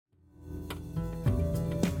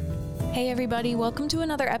Hey everybody, welcome to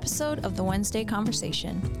another episode of the Wednesday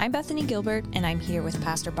Conversation. I'm Bethany Gilbert, and I'm here with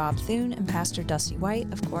Pastor Bob Thune and Pastor Dusty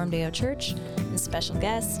White of Coram Deo Church, and special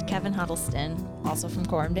guest Kevin Huddleston, also from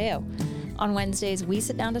Coram Deo. On Wednesdays, we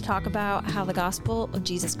sit down to talk about how the gospel of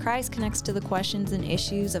Jesus Christ connects to the questions and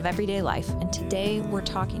issues of everyday life, and today we're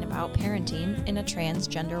talking about parenting in a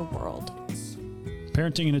transgender world.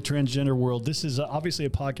 Parenting in a transgender world. This is obviously a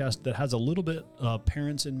podcast that has a little bit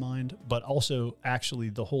parents in mind, but also actually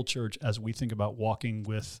the whole church as we think about walking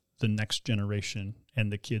with the next generation and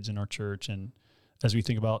the kids in our church. And as we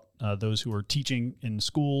think about those who are teaching in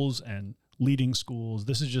schools and leading schools,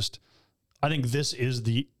 this is just, I think this is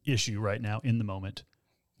the issue right now in the moment.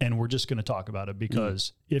 And we're just going to talk about it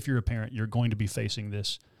because if you're a parent, you're going to be facing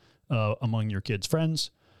this among your kids'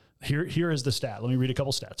 friends. Here is the stat. Let me read a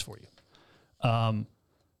couple stats for you.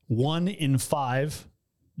 1 in 5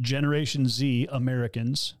 Generation Z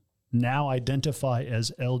Americans now identify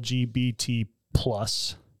as LGBT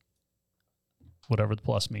plus, whatever the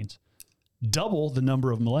plus means, double the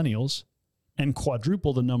number of millennials and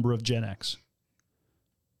quadruple the number of Gen X.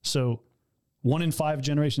 So 1 in 5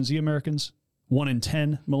 Generation Z Americans, 1 in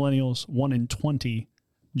 10 millennials, 1 in 20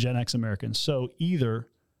 Gen X Americans. So either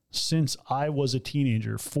since I was a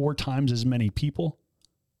teenager, 4 times as many people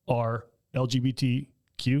are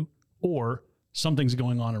LGBTQ, or something's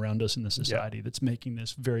going on around us in the society that's making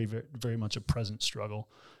this very, very, very much a present struggle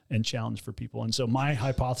and challenge for people. And so my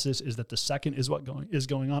hypothesis is that the second is what is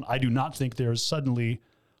going on. I do not think there's suddenly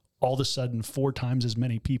all of a sudden 4 times as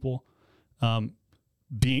many people who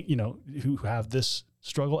have this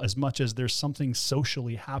struggle, as much as there's something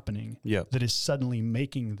socially happening that is suddenly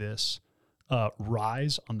making this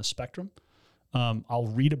rise on the spectrum. I'll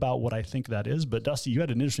read about what I think that is, but Dusty, you had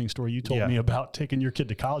an interesting story you told me about taking your kid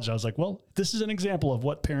to college. I was like, well, this is an example of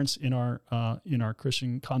what parents in our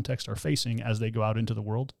Christian context are facing as they go out into the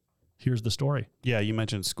world. Here's the story. Yeah, you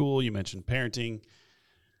mentioned school, you mentioned parenting.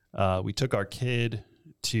 We took our kid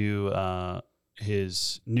to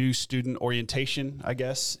his new student orientation, I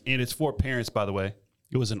guess, and it's for parents, by the way.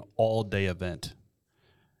 It was an all-day event.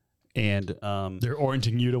 And they're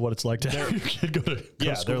orienting you to what it's like to have your kid go to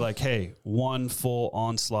school. They're like, hey, one full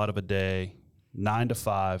onslaught of a day, 9 to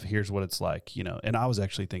 5. Here's what it's like, And I was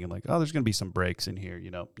actually thinking like, oh, there's going to be some breaks in here,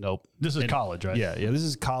 Nope. This is college, right? Yeah. This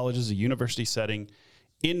is college. This is a university setting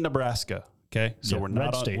in Nebraska. Okay, so we're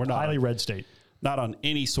not red state. We're not highly red state, not on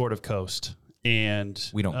any sort of coast, and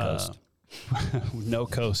we don't coast. No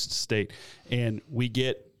coast state, and we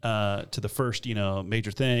get to the first,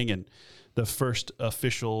 major thing, and the first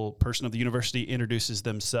official person of the university introduces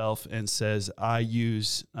themselves and says, I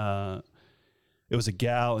use, it was a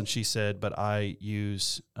gal, and she said, but I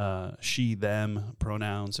use she, them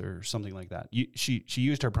pronouns or something like that. She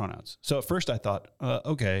used her pronouns. So at first I thought,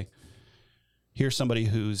 okay, here's somebody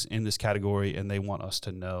who's in this category and they want us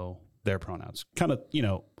to know their pronouns. Kind of,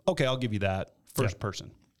 okay, I'll give you that. First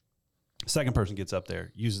person. Second person gets up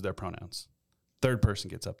there, uses their pronouns. Third person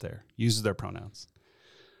gets up there, uses their pronouns.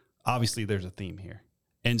 Obviously, there's a theme here.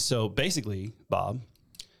 And so basically, Bob,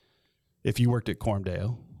 if you worked at Coram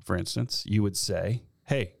Deo, for instance, you would say,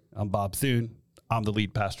 hey, I'm Bob Thune. I'm the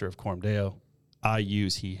lead pastor of Coram Deo. I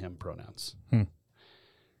use he, him pronouns.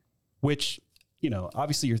 Which,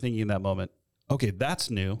 obviously you're thinking in that moment, okay,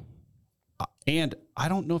 that's new. And I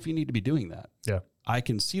don't know if you need to be doing that. Yeah. I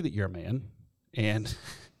can see that you're a man and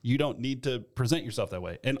you don't need to present yourself that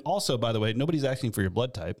way. And also, by the way, nobody's asking for your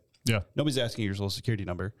blood type. Yeah. Nobody's asking your social security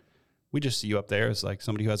number. We just see you up there as like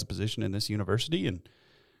somebody who has a position in this university, and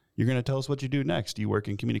you're going to tell us what you do next. You work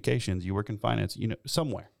in communications, you work in finance,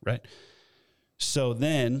 somewhere, right? So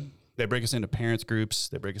then they break us into parents groups,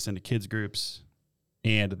 they break us into kids groups,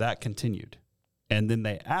 and that continued. And then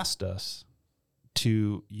they asked us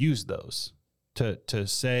to use those to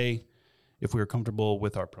say if we were comfortable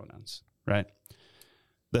with our pronouns, right?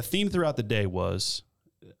 The theme throughout the day was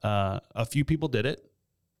a few people did it.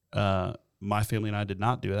 My family and I did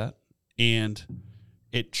not do that. And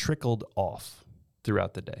it trickled off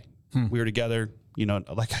throughout the day. We were together,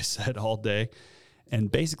 like I said, all day.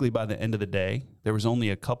 And basically by the end of the day, there was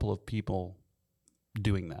only a couple of people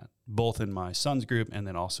doing that, both in my son's group and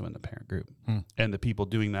then also in the parent group. And the people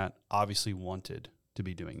doing that obviously wanted to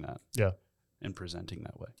be doing that. Yeah. And presenting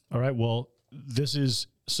that way. All right. Well,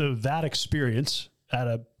 so that experience at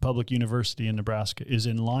a public university in Nebraska is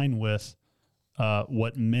in line with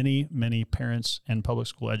what many, many parents and public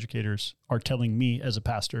school educators are telling me as a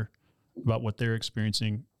pastor about what they're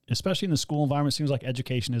experiencing, especially in the school environment. It seems like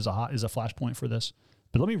education is a flashpoint for this.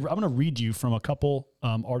 But I'm going to read you from a couple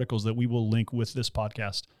articles that we will link with this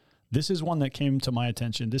podcast. This is one that came to my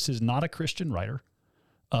attention. This is not a Christian writer.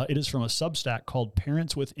 It is from a Substack called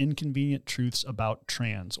Parents with Inconvenient Truths About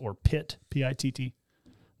Trans, or PITT, P-I-T-T.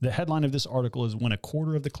 The headline of this article is When a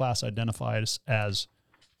Quarter of the Class Identifies as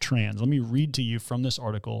Trans. Let me read to you from this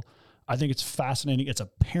article. I think it's fascinating. It's a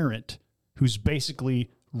parent who's basically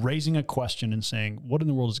raising a question and saying, what in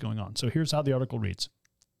the world is going on? So here's how the article reads.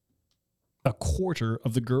 A quarter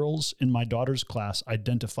of the girls in my daughter's class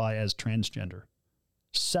identify as transgender.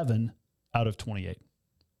 7 out of 28.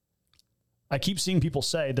 I keep seeing people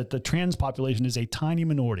say that the trans population is a tiny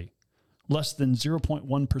minority, less than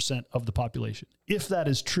 0.1% of the population. If that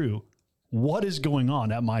is true, what is going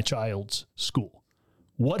on at my child's school?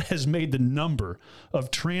 What has made the number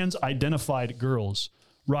of trans-identified girls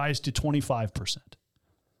rise to 25%?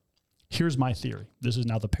 Here's my theory. This is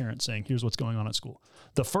now the parent saying, here's what's going on at school.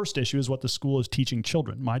 The first issue is what the school is teaching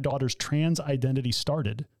children. My daughter's trans identity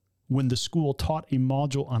started when the school taught a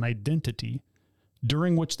module on identity,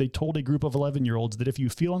 during which they told a group of 11-year-olds that if you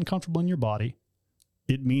feel uncomfortable in your body,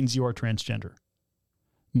 it means you are transgender.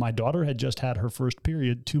 My daughter had just had her first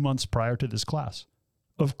period 2 months prior to this class.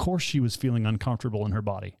 Of course she was feeling uncomfortable in her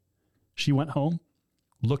body. She went home,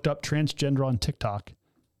 looked up transgender on TikTok,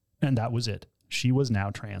 and that was it. She was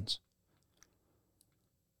now trans.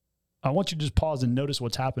 I want you to just pause and notice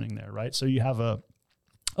what's happening there, right? So you have a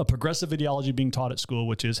progressive ideology being taught at school,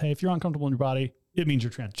 which is, hey, if you're uncomfortable in your body, it means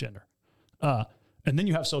you're transgender. And then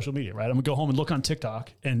you have social media, right? I'm gonna go home and look on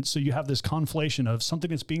TikTok. And so you have this conflation of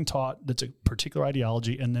something that's being taught that's a particular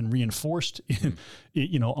ideology and then reinforced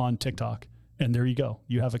on TikTok. And there you go.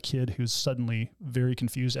 You have a kid who's suddenly very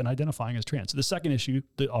confused and identifying as trans. The second issue,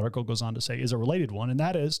 the article goes on to say, is a related one, and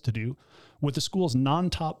that is to do with the school's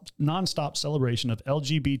nonstop celebration of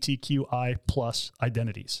LGBTQI plus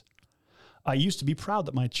identities. I used to be proud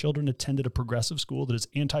that my children attended a progressive school that is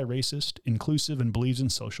anti-racist, inclusive, and believes in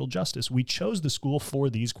social justice. We chose the school for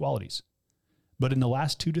these qualities. But in the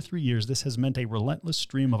last 2 to 3 years, this has meant a relentless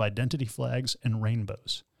stream of identity flags and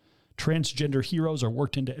rainbows. Transgender heroes are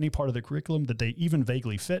worked into any part of the curriculum that they even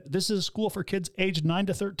vaguely fit. This is a school for kids aged 9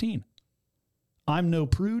 to 13. I'm no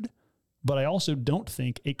prude, but I also don't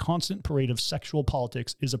think a constant parade of sexual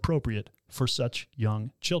politics is appropriate for such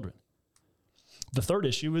young children. The third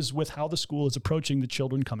issue is with how the school is approaching the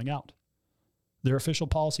children coming out. Their official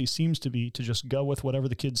policy seems to be to just go with whatever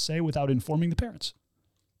the kids say without informing the parents.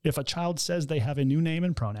 If a child says they have a new name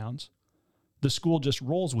and pronouns, the school just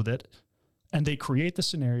rolls with it, and they create the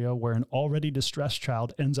scenario where an already distressed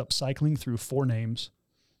child ends up cycling through 4 names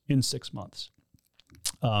in 6 months.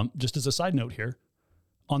 Just as a side note here,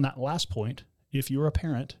 on that last point, if you're a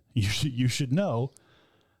parent, you should know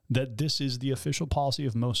that this is the official policy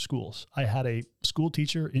of most schools. I had a school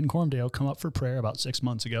teacher in Cormdale come up for prayer about 6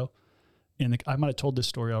 months ago. And I might have told this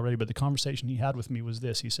story already, but the conversation he had with me was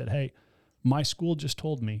this. He said, hey, my school just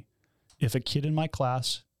told me if a kid in my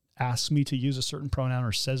class asks me to use a certain pronoun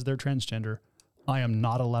or says they're transgender, I am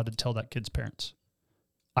not allowed to tell that kid's parents.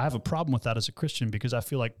 I have a problem with that as a Christian because I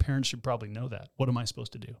feel like parents should probably know that. What am I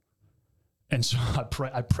supposed to do? And so I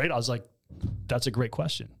prayed. I was like, that's a great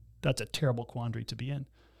question. That's a terrible quandary to be in.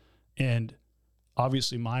 And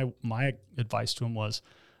obviously my advice to him was,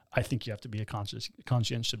 I think you have to be a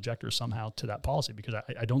conscientious objector somehow to that policy because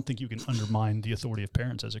I don't think you can undermine the authority of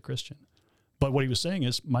parents as a Christian. But what he was saying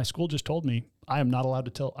is, my school just told me I am not allowed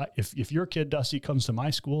to tell. If your kid, Dusty, comes to my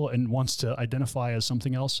school and wants to identify as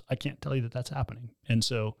something else, I can't tell you that that's happening. And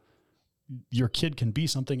so your kid can be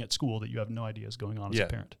something at school that you have no idea is going on as a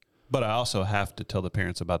parent. But I also have to tell the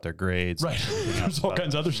parents about their grades. Right. There's all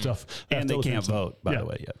kinds of other stuff. And they can't vote, by the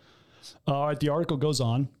way, yet. All right, the article goes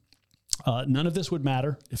on. None of this would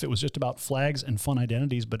matter if it was just about flags and fun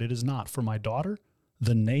identities, but it is not. For my daughter,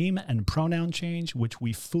 the name and pronoun change, which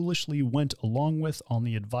we foolishly went along with on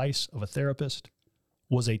the advice of a therapist,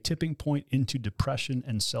 was a tipping point into depression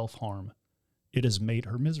and self-harm. It has made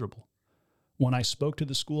her miserable. When I spoke to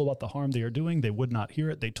the school about the harm they are doing, they would not hear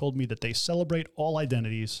it. They told me that they celebrate all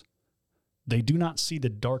identities. They do not see the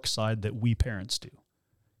dark side that we parents do.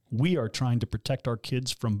 We are trying to protect our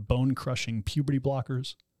kids from bone-crushing puberty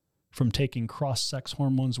blockers, from taking cross-sex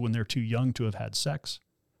hormones when they're too young to have had sex,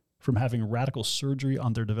 from having radical surgery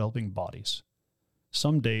on their developing bodies.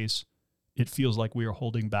 Some days, it feels like we are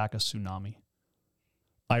holding back a tsunami.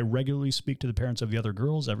 I regularly speak to the parents of the other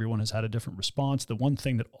girls. Everyone has had a different response. The one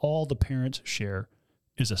thing that all the parents share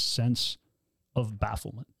is a sense of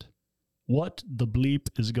bafflement. What the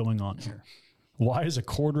bleep is going on here? Why is a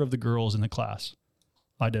quarter of the girls in the class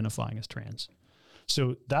identifying as trans?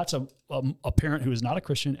 So that's a parent who is not a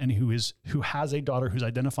Christian and who has a daughter who's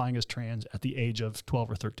identifying as trans at the age of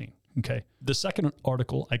 12 or 13. Okay. The second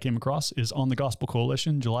article I came across is on the Gospel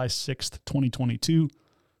Coalition, July 6th, 2022.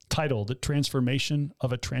 titled Transformation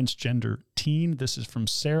of a Transgender Teen. This is from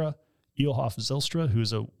Sarah Eelhoff-Zylstra,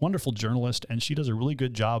 who's a wonderful journalist, and she does a really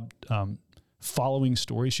good job following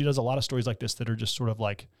stories. She does a lot of stories like this that are just sort of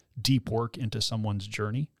like deep work into someone's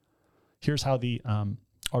journey. Here's how the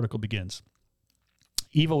article begins.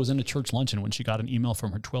 Eva was in a church luncheon when she got an email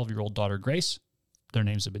from her 12-year-old daughter, Grace. Their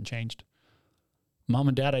names have been changed. Mom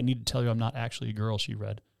and Dad, I need to tell you I'm not actually a girl, she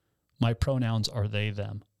read. My pronouns are they,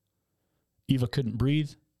 them. Eva couldn't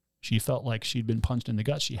breathe. She felt like she'd been punched in the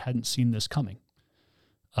gut. She hadn't seen this coming.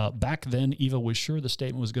 Back then, Eva was sure the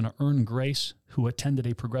statement was going to earn Grace, who attended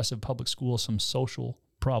a progressive public school, some social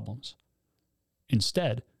problems.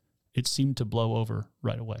 Instead, it seemed to blow over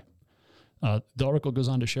right away. The article goes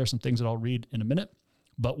on to share some things that I'll read in a minute.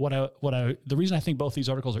 But the reason I think both these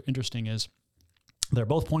articles are interesting is they're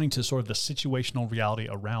both pointing to sort of the situational reality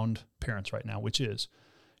around parents right now, which is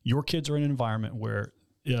your kids are in an environment where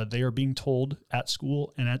they are being told at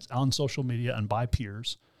school and on social media and by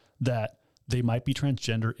peers that they might be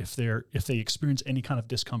transgender if they experience any kind of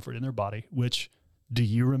discomfort in their body, which, do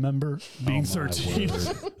you remember being 13?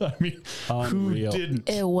 I mean, Unreal. who didn't?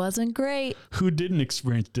 It wasn't great. Who didn't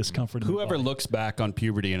experience discomfort in their Whoever body? looks back on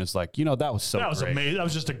puberty and is like, that was so That was great. amazing. That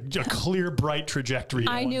was just a clear, bright trajectory.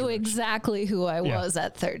 I knew exactly who I was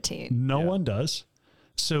at 13. No one does.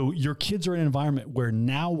 So your kids are in an environment where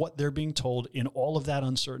now what they're being told in all of that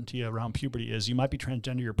uncertainty around puberty is you might be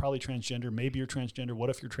transgender, you're probably transgender, maybe you're transgender, what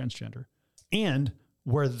if you're transgender? And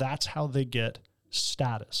where that's how they get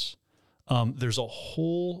status. There's a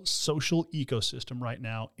whole social ecosystem right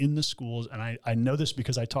now in the schools, and I know this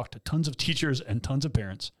because I talk to tons of teachers and tons of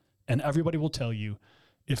parents, and everybody will tell you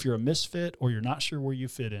if you're a misfit or you're not sure where you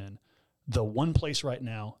fit in, the one place right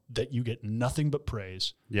now that you get nothing but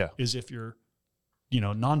praise is if you're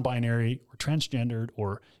non-binary or transgendered,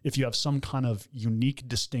 or if you have some kind of unique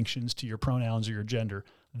distinctions to your pronouns or your gender.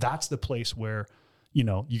 That's the place where,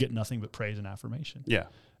 you get nothing but praise and affirmation. Yeah.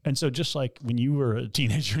 And so just like when you were a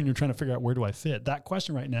teenager and you're trying to figure out where do I fit, that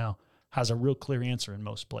question right now has a real clear answer in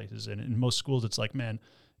most places. And in most schools, it's like, man,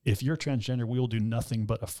 if you're transgender, we will do nothing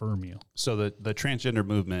but affirm you. So the transgender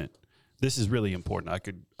movement, this is really important.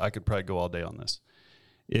 I could probably go all day on this.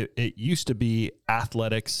 It used to be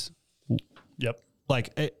athletics. Yep.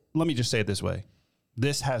 Let me just say it this way.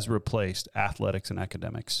 This has replaced athletics and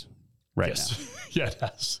academics now. Yeah, it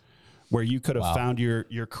has. Where you could have found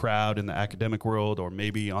your crowd in the academic world or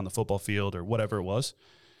maybe on the football field or whatever it was.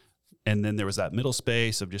 And then there was that middle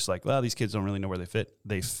space of just like, well, these kids don't really know where they fit.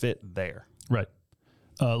 They fit there. Right.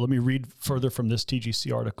 Let me read further from this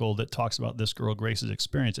TGC article that talks about this girl, Grace's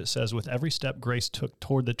experience. It says, with every step Grace took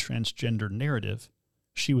toward the transgender narrative,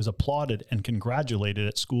 she was applauded and congratulated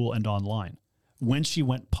at school and online. When she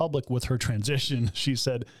went public with her transition, she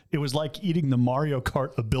said, it was like eating the Mario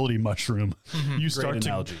Kart ability mushroom. You start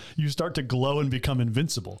to glow and become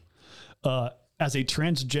invincible. As a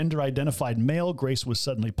transgender identified male, Grace was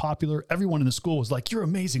suddenly popular. Everyone in the school was like, you're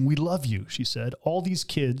amazing. We love you, she said. All these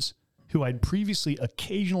kids who I'd previously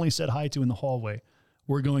occasionally said hi to in the hallway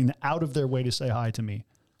were going out of their way to say hi to me.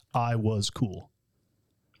 I was cool.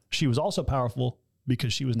 She was also powerful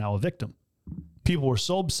because she was now a victim. People were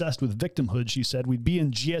so obsessed with victimhood, she said, we'd be in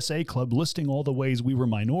GSA Club listing all the ways we were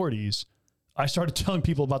minorities. I started telling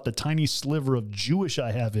people about the tiny sliver of Jewish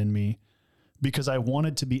I have in me because I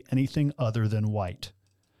wanted to be anything other than white.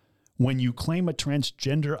 When you claim a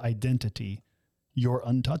transgender identity, you're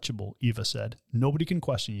untouchable, Eva said. Nobody can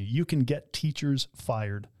question you. You can get teachers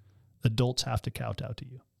fired. Adults have to kowtow to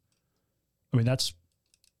you. I mean, that's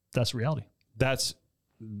reality. That's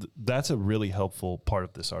a really helpful part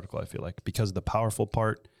of this article, I feel like, because the powerful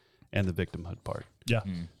part and the victimhood part. Yeah.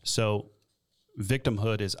 So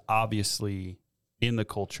victimhood is obviously in the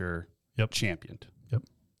culture championed. Yep.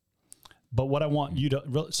 But what I want you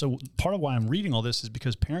to, so part of why I'm reading all this is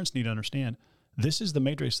because parents need to understand this is the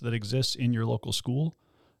matrix that exists in your local school.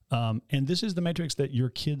 And this is the matrix that your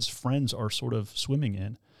kids' friends are sort of swimming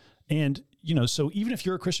in. And, so even if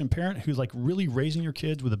you're a Christian parent who's like really raising your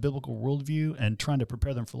kids with a biblical worldview and trying to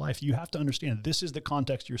prepare them for life, you have to understand this is the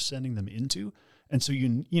context you're sending them into. And so,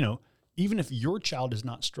 even if your child is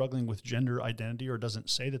not struggling with gender identity or doesn't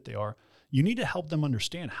say that they are, you need to help them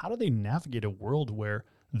understand how do they navigate a world where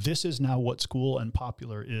this is now what's cool and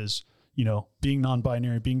popular is, being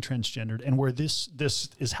non-binary, being transgendered, and where this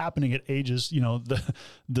is happening at ages,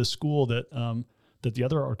 the school that the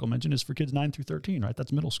other article mentioned is for kids 9 through 13, right?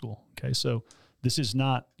 That's middle school. Okay. So this is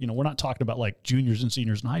not, we're not talking about like juniors and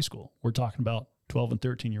seniors in high school. We're talking about 12 and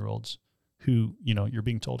 13-year-olds who, you're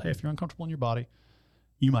being told, hey, if you're uncomfortable in your body,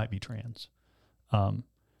 you might be trans.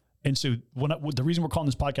 And so the reason we're calling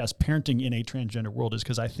this podcast Parenting in a Transgender World is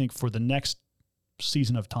because I think for the next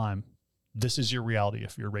season of time, this is your reality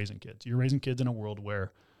if you're raising kids. You're raising kids in a world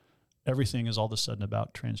where everything is all of a sudden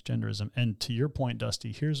about transgenderism. And to your point,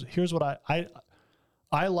 Dusty, here's what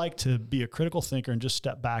I like to be a critical thinker and just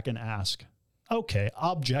step back and ask, okay,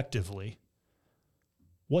 objectively,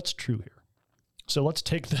 what's true here? So let's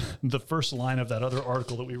take the first line of that other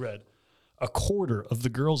article that we read. A quarter of the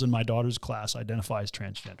girls in my daughter's class identify as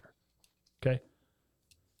transgender. Okay.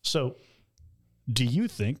 So do you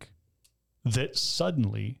think that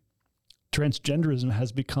suddenly transgenderism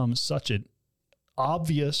has become such an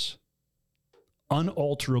obvious,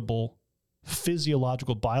 unalterable,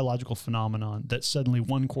 physiological, biological phenomenon that suddenly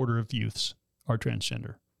 1/4 of youths are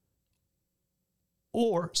transgender?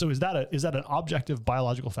 Or, so is that an objective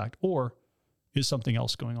biological fact, or is something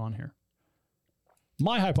else going on here?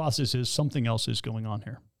 My hypothesis is something else is going on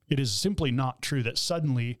here. It is simply not true that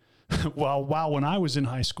suddenly, well, when I was in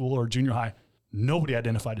high school or junior high, nobody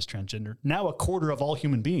identified as transgender. Now 1/4 of all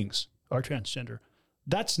human beings are transgender.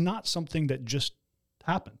 That's not something that just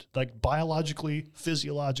happened. Like biologically,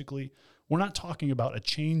 physiologically, we're not talking about a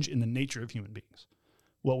change in the nature of human beings.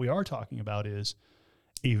 What we are talking about is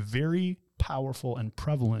a very powerful and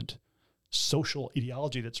prevalent social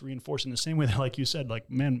ideology that's reinforced in the same way that, like you said, like,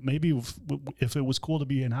 man, maybe if it was cool to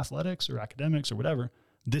be in athletics or academics or whatever,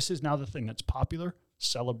 this is now the thing that's popular,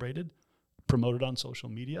 celebrated, promoted on social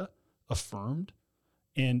media, affirmed.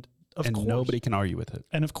 And of course, nobody can argue with it.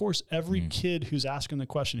 And of course, every kid who's asking the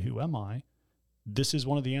question, who am I? This is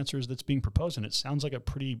one of the answers that's being proposed. And it sounds like a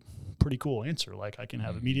pretty cool answer. Like I can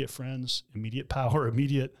have immediate friends, immediate power,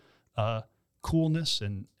 immediate coolness,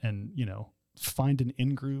 and find an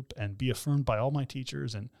in-group and be affirmed by all my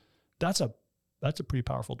teachers. And that's a pretty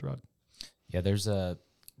powerful drug. Yeah, there's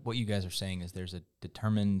what you guys are saying is there's a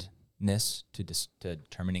determinedness to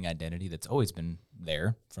determining identity that's always been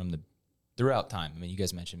there throughout time. I mean, you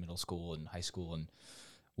guys mentioned middle school and high school and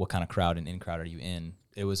what kind of crowd and in-crowd are you in?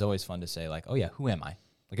 It was always fun to say like, oh yeah, who am I?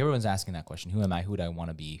 Like everyone's asking that question. Who am I? Who do I want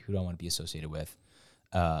to be? Who do I want to be associated with?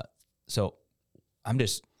 So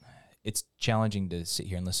it's challenging to sit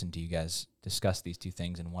here and listen to you guys discuss these two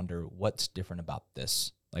things and wonder what's different about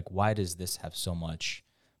this. Like, why does this have so much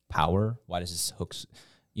power? Why does this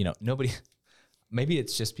nobody, maybe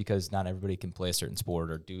it's just because not everybody can play a certain sport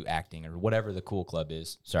or do acting or whatever the cool club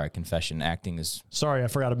is. Sorry, confession, acting is. Sorry, I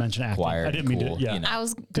forgot to mention acting. I didn't mean to. Yeah. I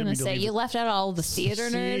was going to say, you left out all the theater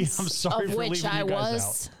nerds, I'm sorry of for which leaving I you guys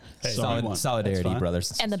was. out. Hey, Solidarity,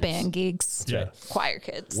 brothers. And the band geeks. Yeah. Choir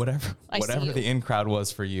kids. Whatever I see you. the in crowd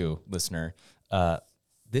was for you, listener,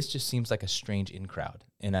 this just seems like a strange in crowd.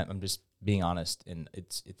 And I'm just being honest. And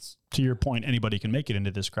it's to your point, anybody can make it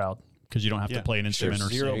into this crowd because you don't have to play an instrument or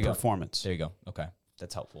zero sing. performance. There you go. Okay.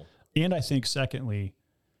 That's helpful. And I think secondly,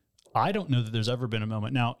 I don't know that there's ever been a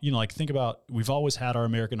moment. Now, like think about, we've always had our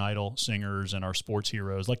American Idol singers and our sports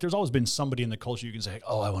heroes. Like there's always been somebody in the culture you can say,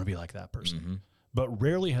 oh, I want to be like that person. Mm-hmm. But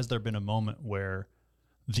rarely has there been a moment where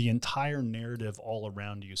the entire narrative all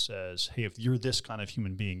around you says, hey, if you're this kind of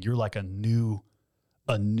human being, you're like a new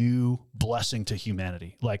blessing to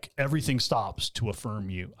humanity. Like everything stops to affirm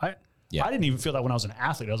you. I didn't even feel that when I was an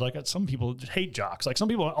athlete. I was like, some people hate jocks. Like some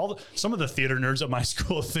of the theater nerds at my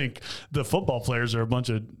school think the football players are a bunch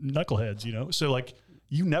of knuckleheads, So like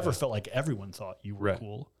you never felt like everyone thought you were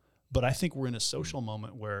cool. But I think we're in a social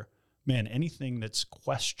moment where, man, anything that's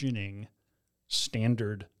questioning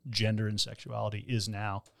standard gender and sexuality is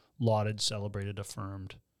now lauded, celebrated,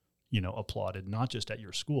 affirmed, applauded, not just at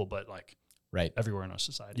your school, but like everywhere in our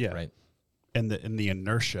society. Yeah. Right. And the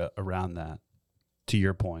inertia around that, to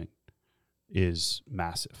your point, is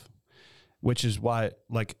massive, which is why,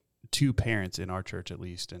 like, two parents in our church, at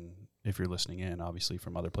least, and if you're listening in, obviously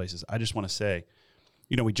from other places, I just want to say,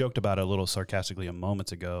 we joked about it a little sarcastically a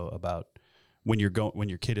moment ago about when your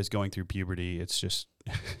kid is going through puberty, it's just,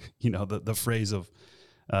 the phrase of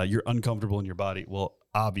you're uncomfortable in your body. Well,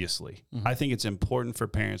 obviously, I think it's important for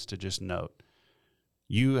parents to just note,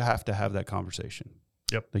 you have to have that conversation.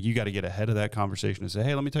 Yep. Like you got to get ahead of that conversation and say,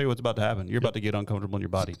 hey, let me tell you what's about to happen. You're about to get uncomfortable in your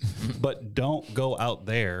body, but don't go out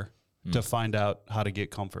there to find out how to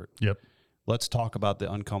get comfort. Yep. Let's talk about the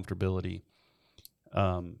uncomfortability,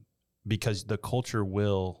 because the culture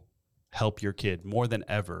will help your kid more than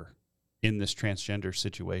ever in this transgender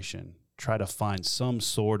situation. Try to find some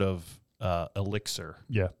sort of elixir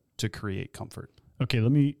to create comfort. Okay, I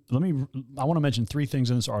want to mention three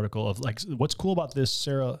things in this article of like, what's cool about this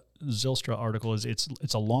Sarah Zylstra article is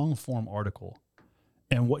it's a long form article.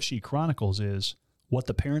 And what she chronicles is what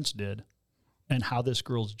the parents did and how this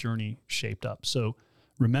girl's journey shaped up. So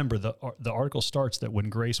remember, the article starts that when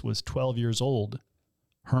Grace was 12 years old,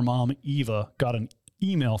 her mom, Eva, got an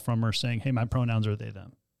email from her saying, hey, my pronouns are they,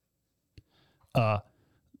 them.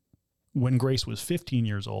 When Grace was 15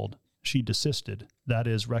 years old, she desisted. That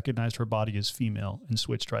is, recognized her body as female and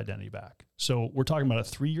switched her identity back. So we're talking about a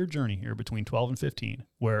 3-year journey here between 12 and 15,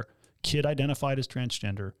 where kid identified as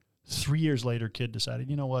transgender. 3 years later, kid decided,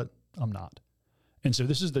 you know what, I'm not. And so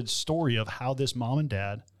this is the story of how this mom and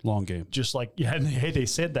dad, long game, just like, yeah, and hey, they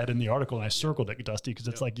said that in the article, and I circled it, Dusty, because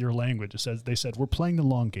it's like your language. It says, they said, we're playing the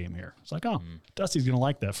long game here. It's like, oh, Dusty's going to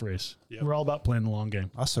like that phrase. Yep. We're all about playing the long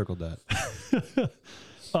game. I circled that.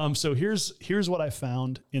 So here's what I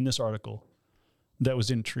found in this article that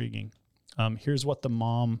was intriguing. Here's what the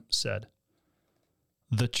mom said.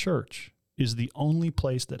 The church is the only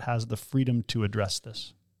place that has the freedom to address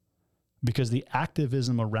this, because the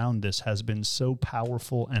activism around this has been so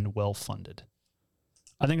powerful and well-funded.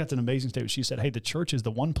 I think that's an amazing statement. She said, hey, the church is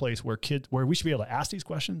the one place where we should be able to ask these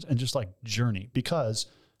questions and just like journey, because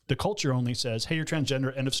the culture only says, hey, you're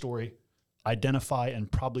transgender, end of story, identify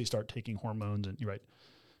and probably start taking hormones. And you're right.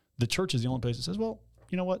 The church is the only place that says, well,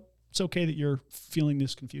 you know what? It's okay that you're feeling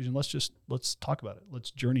this confusion. Let's talk about it.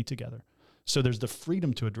 Let's journey together. So there's the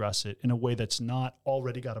freedom to address it in a way that's not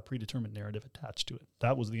already got a predetermined narrative attached to it.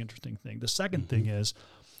 That was the interesting thing. The second thing is,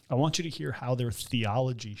 I want you to hear how their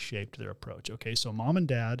theology shaped their approach. Okay, so mom and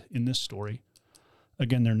dad in this story,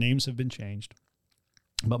 again, their names have been changed,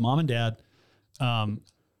 but mom and dad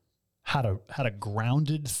had a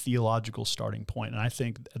grounded theological starting point. And I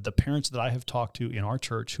think the parents that I have talked to in our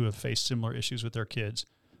church who have faced similar issues with their kids,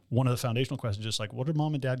 one of the foundational questions is just like, what are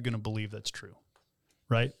mom and dad going to believe that's true,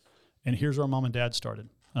 right? And here's where mom and dad started.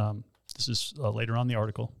 This is later on in the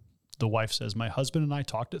article. The wife says, my husband and I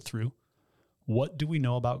talked it through. What do we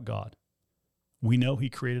know about God? We know he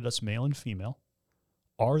created us male and female.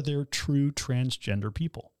 Are there true transgender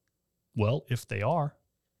people? Well, if they are,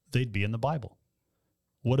 they'd be in the Bible.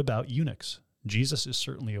 What about eunuchs? Jesus is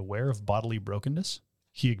certainly aware of bodily brokenness.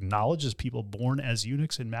 He acknowledges people born as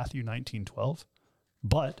eunuchs in Matthew 19:12,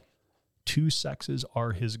 but 2 sexes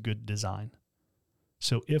are his good design.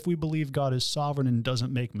 So if we believe God is sovereign and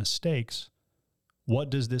doesn't make mistakes, what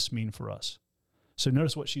does this mean for us? So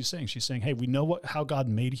notice what she's saying. She's saying, hey, we know how God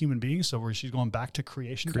made human beings. So she's going back to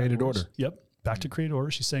creation. Created order. Yep. Back to created order.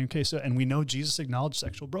 She's saying, okay, and we know Jesus acknowledged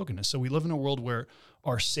sexual brokenness. So we live in a world where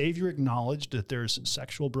our Savior acknowledged that there's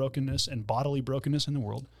sexual brokenness and bodily brokenness in the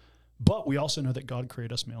world, but we also know that God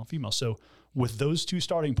created us male and female. So with those 2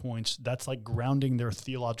 starting points, that's like grounding their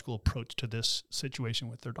theological approach to this situation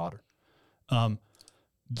with their daughter.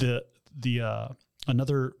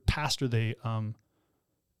 Another pastor they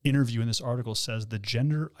interview in this article says the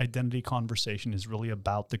gender identity conversation is really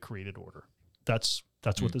about the created order. That's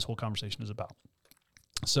what this whole conversation is about.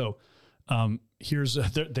 So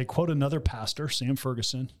they quote another pastor, Sam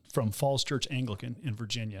Ferguson, from Falls Church Anglican in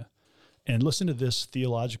Virginia. And listen to this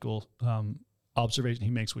theological observation he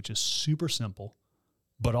makes, which is super simple,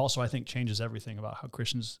 but also I think changes everything about how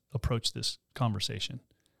Christians approach this conversation.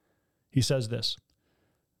 He says this: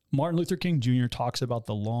 Martin Luther King Jr. talks about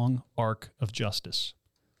the long arc of justice.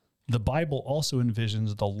 The Bible also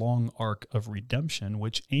envisions the long arc of redemption,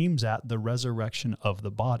 which aims at the resurrection of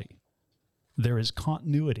the body. There is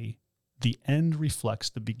continuity. The end reflects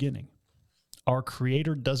the beginning. Our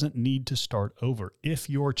Creator doesn't need to start over. If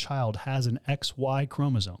your child has an XY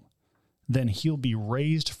chromosome, then he'll be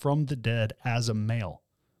raised from the dead as a male.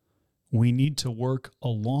 We need to work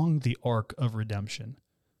along the arc of redemption,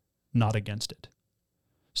 not against it.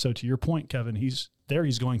 So to your point, Kevin, he's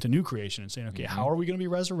going to new creation and saying, okay, how are we going to be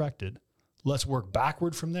resurrected? Let's work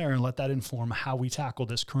backward from there and let that inform how we tackle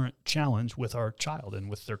this current challenge with our child and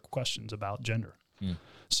with their questions about gender.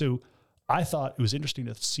 So I thought it was interesting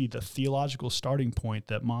to see the theological starting point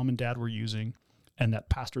that mom and dad were using and that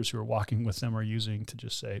pastors who are walking with them are using to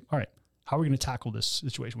just say, all right, how are we going to tackle this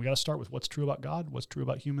situation? We got to start with what's true about God, what's true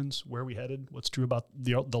about humans, where are we headed, what's true about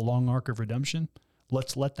the long arc of redemption.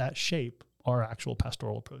 Let's let that shape our actual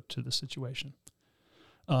pastoral approach to the situation.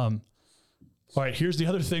 All right, here's the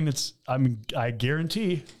other thing I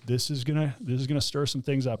guarantee this is gonna stir some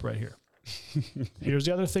things up right here. Here's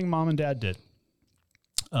the other thing mom and dad did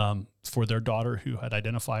for their daughter who had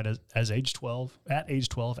identified at age 12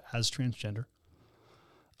 as transgender.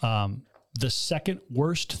 The second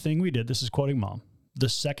worst thing we did, this is quoting mom, the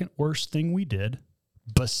second worst thing we did,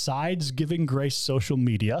 besides giving Grace social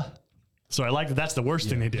media. So I like that that's the worst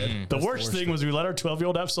thing they did. The worst thing was we let our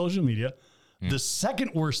 12-year-old have social media. The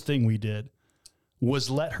second worst thing we did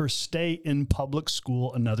was let her stay in public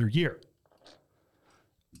school another year.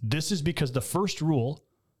 This is because the first rule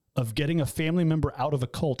of getting a family member out of a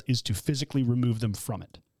cult is to physically remove them from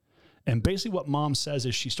it. And basically what mom says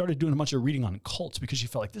is she started doing a bunch of reading on cults because she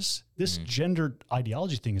felt like this gender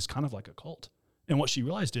ideology thing is kind of like a cult. And what she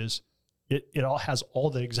realized is it all has all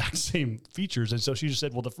the exact same features. And so she just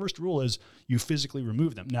said, well, the first rule is you physically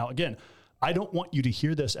remove them. Now, again, I don't want you to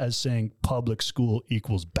hear this as saying public school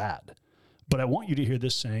equals bad, but I want you to hear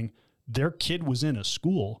this saying their kid was in a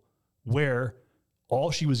school where all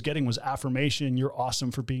she was getting was affirmation. You're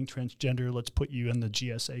awesome for being transgender. Let's put you in the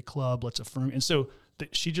GSA club. Let's affirm. And so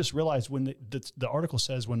she just realized when the article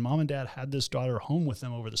says when mom and dad had this daughter home with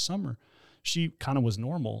them over the summer, she kind of was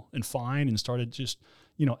normal and fine and started just,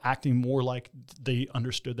 acting more like they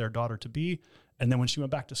understood their daughter to be. And then when she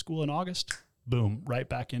went back to school in August, boom, right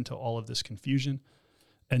back into all of this confusion.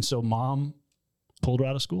 And so mom pulled her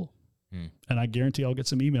out of school. And I guarantee I'll get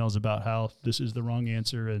some emails about how this is the wrong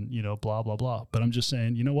answer and, blah, blah, blah. But I'm just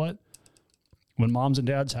saying, you know what? When moms and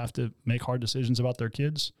dads have to make hard decisions about their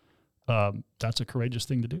kids, that's a courageous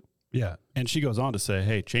thing to do. Yeah. And she goes on to say,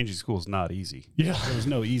 hey, changing school is not easy. Yeah. It was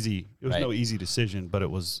no easy decision, but it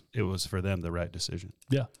was for them the right decision.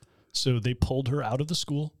 Yeah. So they pulled her out of the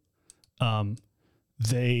school.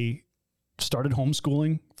 They started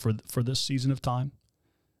homeschooling for this season of time.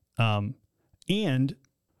 And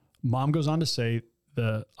mom goes on to say,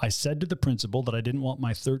 I said to the principal that I didn't want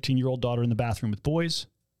my 13-year-old daughter in the bathroom with boys.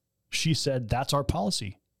 She said, that's our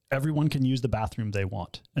policy. Everyone can use the bathroom they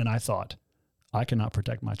want. And I thought, I cannot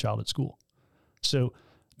protect my child at school. So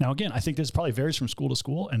now, again, I think this probably varies from school to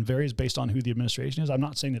school and varies based on who the administration is. I'm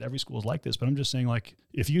not saying that every school is like this, but I'm just saying, like,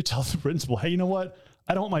 if you tell the principal, hey, you know what?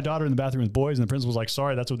 I don't want my daughter in the bathroom with boys, and the principal's like,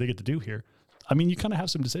 sorry, that's what they get to do here. I mean, you kind of have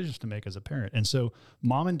some decisions to make as a parent. And so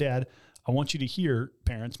mom and dad, I want you to hear,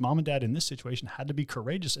 parents, mom and dad in this situation had to be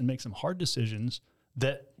courageous and make some hard decisions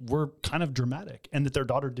that were kind of dramatic and that their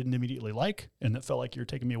daughter didn't immediately like, and that felt like you're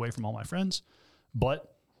taking me away from all my friends.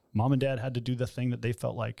 But mom and dad had to do the thing that they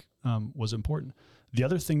felt like was important. The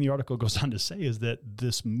other thing the article goes on to say is that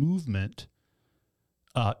this movement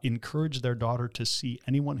encouraged their daughter to see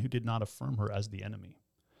anyone who did not affirm her as the enemy.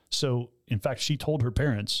 So, in fact, she told her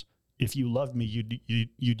parents, if you loved me,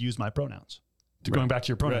 you'd use my pronouns. Going back to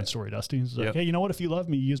your pronoun story, Dusty. It's like, hey, you know what? If you love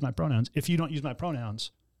me, you use my pronouns. If you don't use my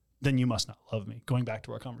pronouns, then you must not love me. Going back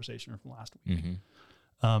to our conversation from last week.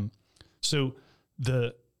 Mm-hmm. So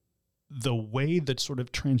the way that sort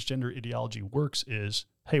of transgender ideology works is,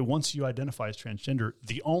 hey, once you identify as transgender,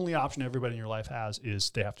 the only option everybody in your life has is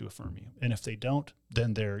they have to affirm you. And if they don't,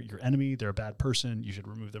 then they're your enemy. They're a bad person. You should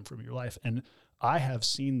remove them from your life. And I have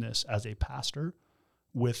seen this as a pastor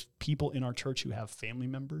with people in our church who have family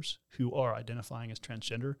members who are identifying as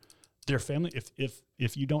transgender. Their family,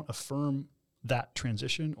 if you don't affirm that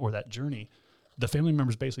transition or that journey, the family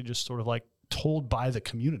members basically just sort of like told by the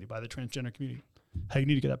community, by the transgender community, hey, you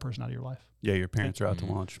need to get that person out of your life. Yeah, your parents are out to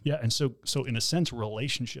lunch. Yeah, and so in a sense,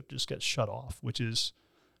 relationship just gets shut off, which is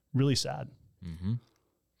really sad. Mm-hmm.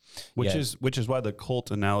 Which is why the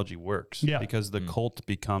cult analogy works. Yeah. Because the cult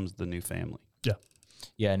becomes the new family. Yeah.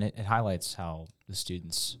 Yeah, and it highlights how the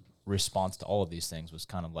students' response to all of these things was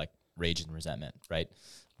kind of like rage and resentment, right?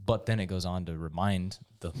 But then it goes on to remind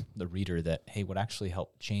the reader that, hey, what actually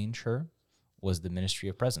helped change her was the ministry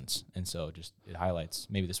of presence. And so just it highlights,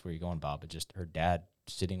 maybe this is where you're going, Bob, but just her dad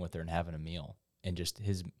sitting with her and having a meal and just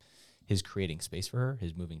his creating space for her,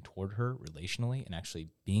 his moving toward her relationally and actually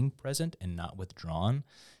being present and not withdrawn.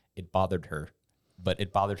 It bothered her, but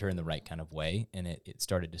it bothered her in the right kind of way. And it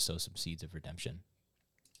started to sow some seeds of redemption.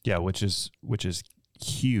 Yeah, which is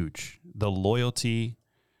huge. The loyalty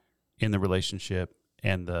in the relationship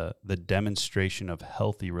and the demonstration of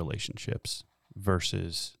healthy relationships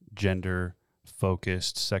versus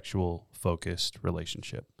gender-focused, sexual-focused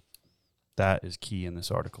relationship. That is key in this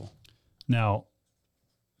article. Now,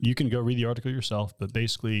 you can go read the article yourself, but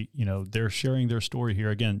basically, they're sharing their story here,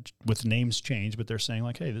 again, with names changed, but they're saying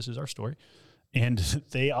like, hey, this is our story. And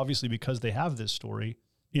they obviously, because they have this story,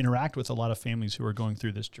 interact with a lot of families who are going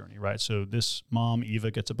through this journey, right? So this mom, Eva,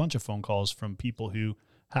 gets a bunch of phone calls from people who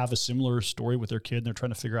have a similar story with their kid, and they're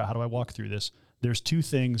trying to figure out, how do I walk through this? There's two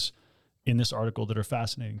things in this article that are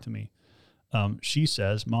fascinating to me. Mom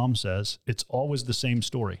says, it's always the same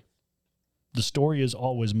story. The story is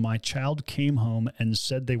always, my child came home and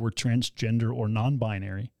said they were transgender or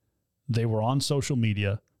non-binary. They were on social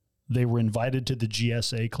media. They were invited to the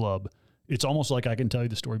GSA club. It's almost like I can tell you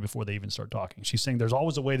the story before they even start talking. She's saying there's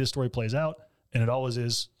always a way this story plays out, and it always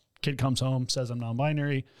is, kid comes home, says I'm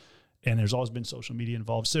non-binary, and there's always been social media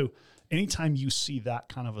involved. So anytime you see that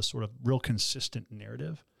kind of a sort of real consistent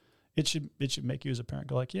narrative, it should make you as a parent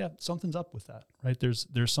go like, yeah, something's up with that, right? There's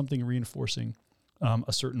something reinforcing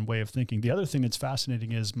a certain way of thinking. The other thing that's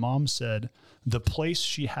fascinating is mom said the place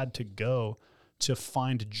she had to go to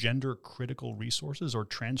find gender critical resources or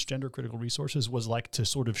transgender critical resources was like to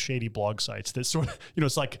sort of shady blog sites that sort of,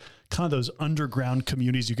 it's like kind of those underground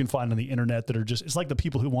communities you can find on the internet that are just, it's like the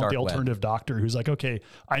people who want Dark the alternative doctor who's like, okay,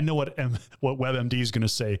 I know what WebMD is going to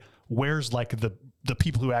say. Where's like the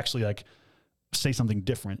people who actually like say something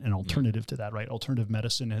different and alternative to that, right? Alternative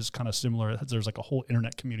medicine is kind of similar. There's like a whole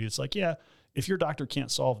internet community. It's like, yeah, if your doctor can't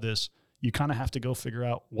solve this, you kind of have to go figure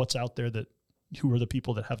out what's out there who are the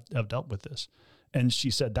people that have dealt with this. And she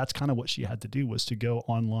said that's kind of what she had to do, was to go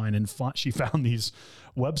online and she found these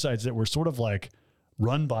websites that were sort of like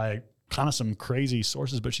run by kind of some crazy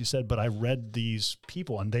sources. But she said, but I read these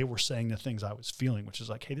people and they were saying the things I was feeling, which is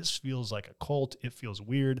like, hey, this feels like a cult. It feels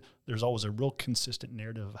weird. There's always a real consistent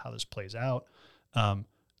narrative of how this plays out.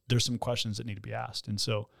 There's some questions that need to be asked. And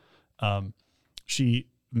so she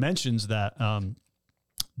mentions that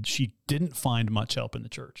she didn't find much help in the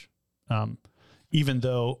church. Even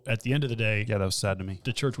though at the end of the day, yeah, that was sad to me.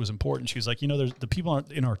 The church was important. She was like, there's the people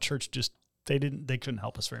in our church just, they couldn't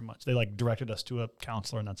help us very much. They like directed us to a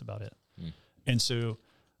counselor and that's about it. And so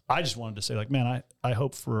I just wanted to say like, man, I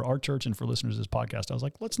hope for our church and for listeners to this podcast, I was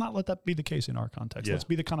like, let's not let that be the case in our context. Yeah. Let's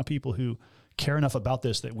be the kind of people who care enough about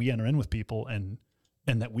this that we enter in with people and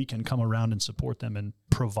that we can come around and support them and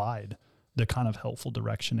provide the kind of helpful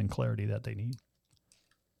direction and clarity that they need.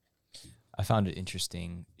 I found it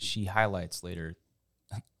interesting. She highlights later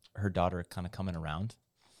her daughter kind of coming around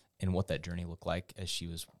and what that journey looked like as she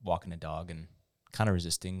was walking a dog and kind of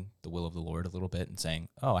resisting the will of the Lord a little bit and saying,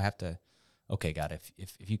 oh, I have to, okay, God,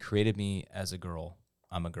 if you created me as a girl,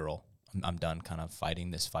 I'm a girl. I'm done kind of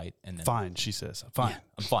fighting this fight. And then, fine, she says, fine. Yeah,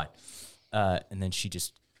 I'm fine. And then she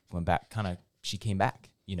just went back, she came back.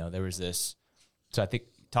 There was this, so I think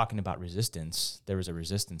talking about resistance, there was a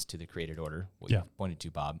resistance to the created order, what you pointed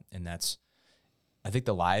to, Bob. And that's, I think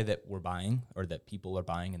the lie that we're buying or that people are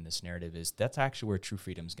buying in this narrative is that's actually where true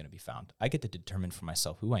freedom is going to be found. I get to determine for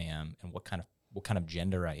myself who I am and what kind of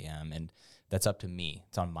gender I am. And that's up to me.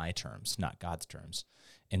 It's on my terms, not God's terms.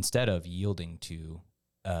 Instead of yielding to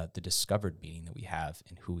the discovered meaning that we have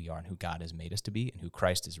in who we are and who God has made us to be and who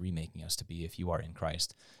Christ is remaking us to be if you are in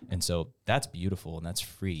Christ. And so that's beautiful and that's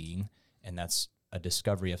freeing. And that's a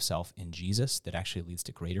discovery of self in Jesus that actually leads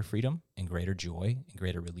to greater freedom and greater joy and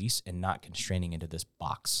greater release and not constraining into this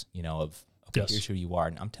box, of, okay, yes, here's who you are.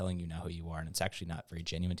 And I'm telling you now who you are. And it's actually not very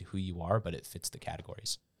genuine to who you are, but it fits the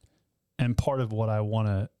categories. And part of what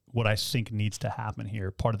I think needs to happen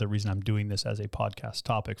here, part of the reason I'm doing this as a podcast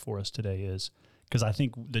topic for us today is because I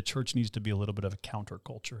think the church needs to be a little bit of a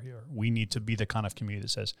counterculture here. We need to be the kind of community that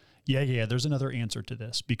says, yeah, there's another answer to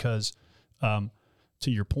this because to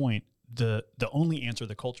your point, the only answer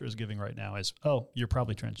the culture is giving right now is, oh, you're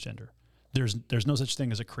probably transgender. There's no such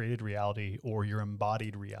thing as a created reality or your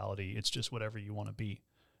embodied reality. It's just whatever you want to be.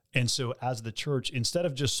 And so as the church, instead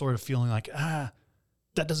of just sort of feeling like,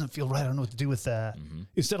 that doesn't feel right, I don't know what to do with that. Mm-hmm.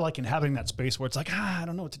 Instead of like inhabiting that space where it's like, I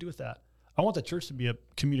don't know what to do with that. I want the church to be a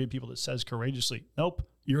community of people that says courageously, nope,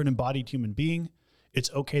 you're an embodied human being.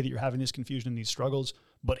 It's okay that you're having this confusion and these struggles,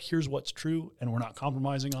 but here's what's true. And we're not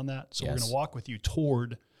compromising on that. So we're going to walk with you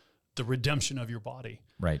toward the redemption of your body.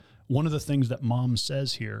 Right. One of the things that Mom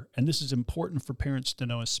says here, and this is important for parents to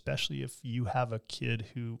know, especially if you have a kid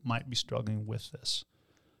who might be struggling with this.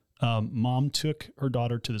 Mom took her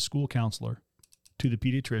daughter to the school counselor, to the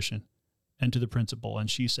pediatrician, and to the principal. And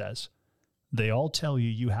she says, they all tell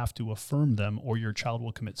you have to affirm them or your child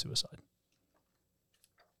will commit suicide.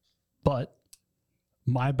 But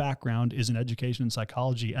my background is in education and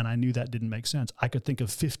psychology, and I knew that didn't make sense. I could think of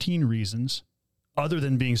 15 reasons other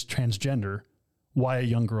than being transgender, why a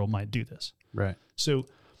young girl might do this. Right. So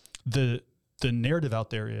the narrative out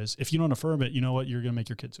there is, if you don't affirm it, you know what, you're going to make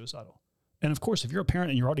your kid suicidal. And of course, if you're a parent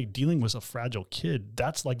and you're already dealing with a fragile kid,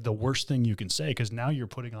 that's like the worst thing you can say, because now you're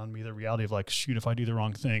putting on me the reality of like, shoot, if I do the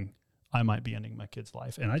wrong thing, I might be ending my kid's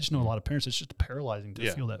life. And I just know a lot of parents, it's just paralyzing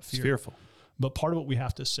to feel that fear. It's fearful. But part of what we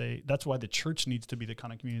have to say, that's why the church needs to be the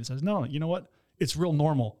kind of community that says, no, you know what? It's real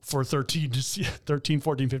normal for 13, 14,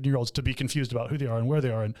 15-year-olds to be confused about who they are and where they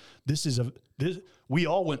are. And we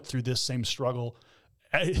all went through this same struggle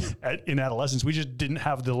in adolescence. We just didn't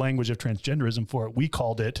have the language of transgenderism for it. We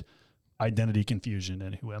called it identity confusion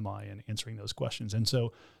and who am I, and answering those questions. And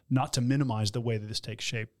so not to minimize the way that this takes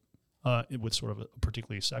shape with sort of a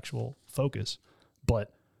particularly sexual focus,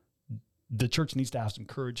 but the church needs to have some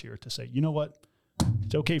courage here to say, you know what?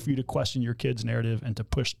 It's okay for you to question your kid's narrative and to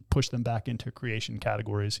push them back into creation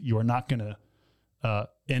categories. You are not going to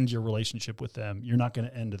end your relationship with them. You're not going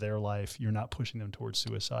to end their life. You're not pushing them towards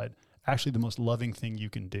suicide. Actually, the most loving thing you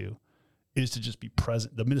can do is to just be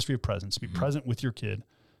present, the ministry of presence, be present with your kid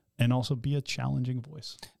and also be a challenging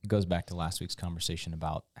voice. It goes back to last week's conversation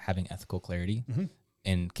about having ethical clarity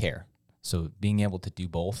and care. So being able to do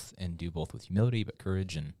both and do both with humility, but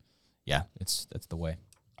courage. And that's the way.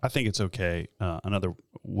 I think it's okay. Another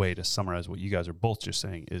way to summarize what you guys are both just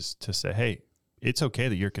saying is to say, hey, it's okay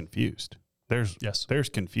that you're confused. There's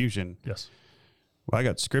confusion. Yes. Well, I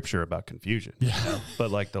got scripture about confusion. Yeah. You know?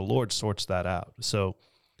 But like the Lord sorts that out. So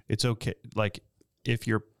it's okay. Like if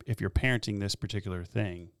you're parenting this particular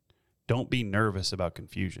thing, don't be nervous about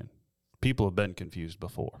confusion. People have been confused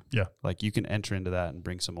before. Yeah. Like you can enter into that and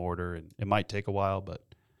bring some order, and it might take a while, but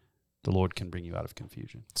the Lord can bring you out of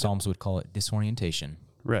confusion. Psalms would call it disorientation.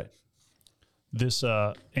 Right. This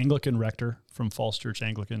Anglican rector from Falls Church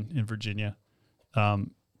Anglican in Virginia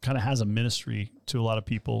kind of has a ministry to a lot of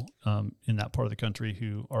people in that part of the country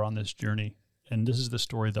who are on this journey. And this is the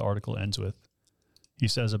story the article ends with. He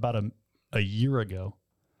says about a year ago,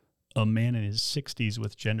 a man in his 60s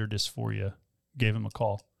with gender dysphoria gave him a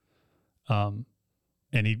call. And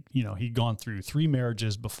he'd gone through 3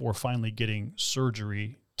 marriages before finally getting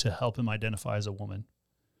surgery to help him identify as a woman.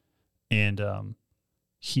 And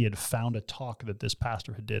he had found a talk that this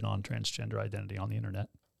pastor had did on transgender identity on the internet.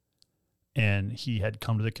 And he had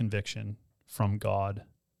come to the conviction from God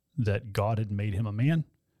that God had made him a man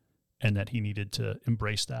and that he needed to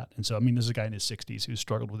embrace that. And so, this is a guy in his 60s who's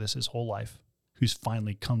struggled with this his whole life, who's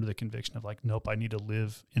finally come to the conviction of like, nope, I need to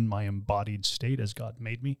live in my embodied state as God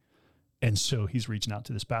made me. And so he's reaching out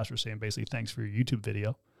to this pastor saying basically, thanks for your YouTube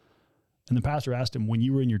video. And the pastor asked him, when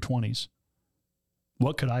you were in your 20s,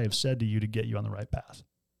 what could I have said to you to get you on the right path?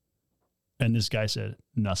 And this guy said,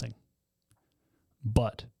 nothing.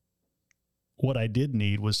 But what I did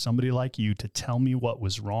need was somebody like you to tell me what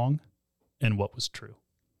was wrong and what was true.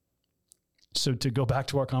 So to go back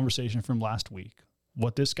to our conversation from last week,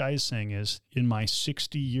 what this guy is saying is, in my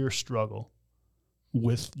 60-year struggle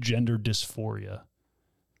with gender dysphoria,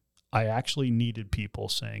 I actually needed people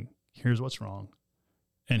saying, here's what's wrong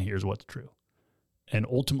and here's what's true. And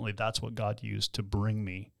ultimately, that's what God used to bring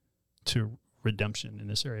me to redemption in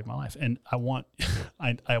this area of my life. And I want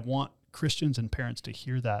I want Christians and parents to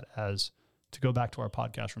hear that, as to go back to our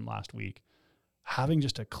podcast from last week, having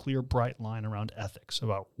just a clear, bright line around ethics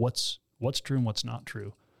about what's true and what's not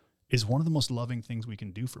true is one of the most loving things we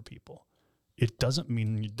can do for people. It doesn't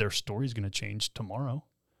mean their story is going to change tomorrow,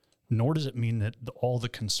 nor does it mean that all the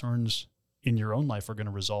concerns in your own life are going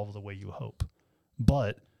to resolve the way you hope.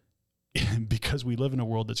 But because we live in a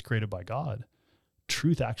world that's created by God,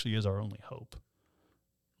 truth actually is our only hope.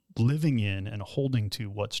 Living in and holding to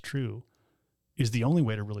what's true is the only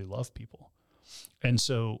way to really love people. And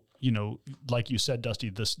so, like you said, Dusty,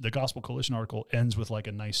 the Gospel Coalition article ends with like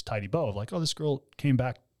a nice tidy bow of like, oh, this girl came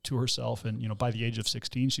back to herself, and by the age of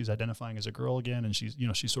 16, she's identifying as a girl again, and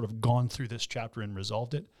she's sort of gone through this chapter and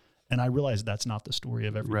resolved it. And I realize that's not the story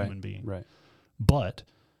of every human being. Right. But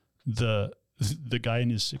the guy in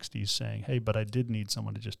his 60s saying, hey, but I did need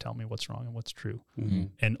someone to just tell me what's wrong and what's true. Mm-hmm.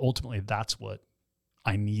 And ultimately, that's what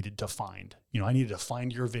I needed to find. I needed to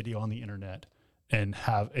find your video on the internet and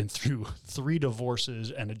through 3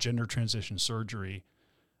 divorces and a gender transition surgery,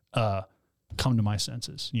 come to my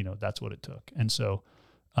senses. That's what it took. And so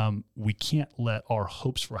we can't let our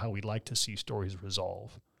hopes for how we'd like to see stories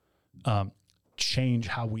resolve change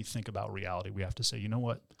how we think about reality. We have to say, you know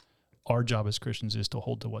what? Our job as Christians is to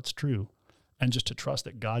hold to what's true and just to trust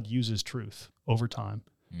that God uses truth over time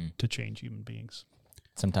to change human beings.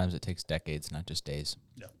 Sometimes it takes decades, not just days.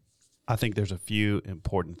 Yeah. I think there's a few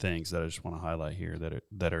important things that I just want to highlight here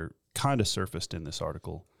that are kind of surfaced in this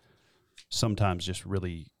article, sometimes just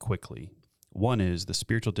really quickly. One is the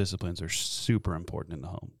spiritual disciplines are super important in the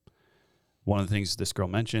home. One of the things this girl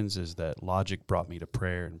mentions is that logic brought me to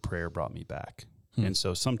prayer and prayer brought me back. And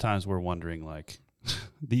so sometimes we're wondering, like,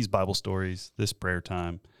 these Bible stories, this prayer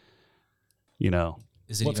time, is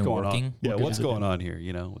it what's even going working? on? Yeah, what's going on here,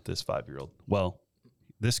 with this 5-year-old? Well,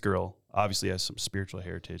 this girl obviously has some spiritual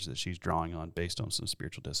heritage that she's drawing on based on some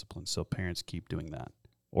spiritual disciplines. So parents keep doing that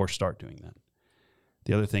or start doing that.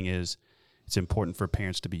 The other thing is it's important for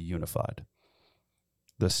parents to be unified.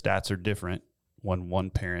 The stats are different when one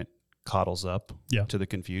parent coddles up to the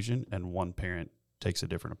confusion and one parent takes a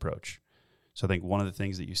different approach. So I think one of the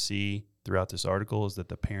things that you see throughout this article is that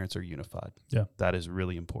the parents are unified. Yeah. That is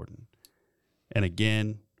really important. And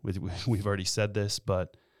again, we've already said this,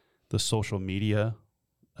 but the social media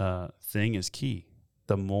thing is key.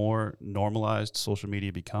 The more normalized social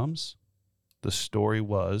media becomes, the story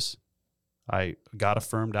was, I got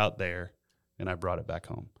affirmed out there and I brought it back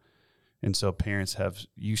home. And so parents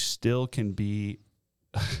you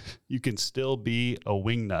can still be a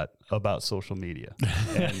wingnut about social media,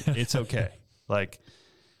 and it's okay. Like,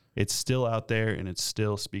 it's still out there and it's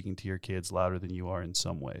still speaking to your kids louder than you are in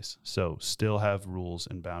some ways. So still have rules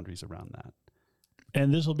and boundaries around that.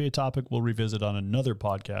 And this will be a topic we'll revisit on another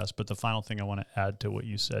podcast. But the final thing I want to add to what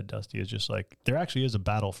you said, Dusty, is just like, there actually is a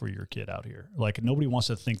battle for your kid out here. Like, nobody wants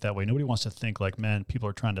to think that way. Nobody wants to think like, man, people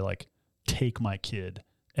are trying to like take my kid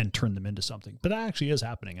and turn them into something. But that actually is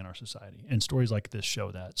happening in our society. And stories like this show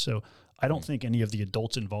that. So I don't think any of the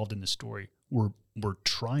adults involved in this story were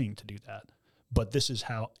trying to do that. But this is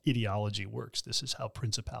how ideology works. This is how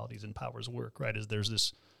principalities and powers work, right? Is there's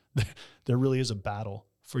this, there really is a battle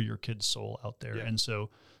for your kid's soul out there. Yeah. And so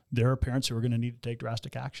there are parents who are going to need to take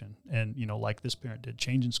drastic action. And, you know, like this parent did,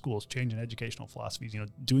 change in schools, change in educational philosophies, you know,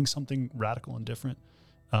 doing something radical and different.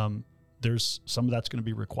 There's some of that's going to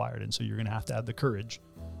be required. And so you're going to have the courage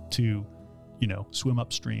to, you know, swim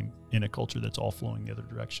upstream in a culture that's all flowing the other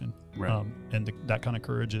direction. Right. And that kind of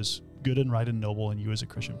courage is good and right and noble. And you as a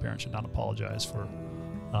Christian parent should not apologize for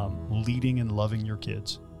leading and loving your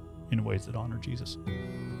kids in ways that honor Jesus.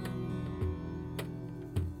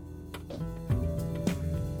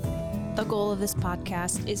 The goal of this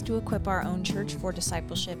podcast is to equip our own church for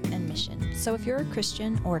discipleship and mission. So if you're a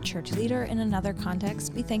Christian or a church leader in another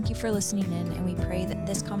context, we thank you for listening in, and we pray that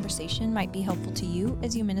this conversation might be helpful to you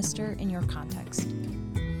as you minister in your context.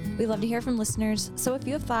 We love to hear from listeners, so if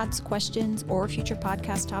you have thoughts, questions, or future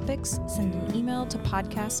podcast topics, send an email to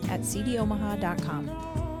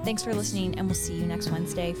podcast@cdomaha.com. Thanks for listening, and we'll see you next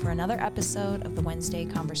Wednesday for another episode of the Wednesday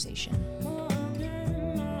Conversation.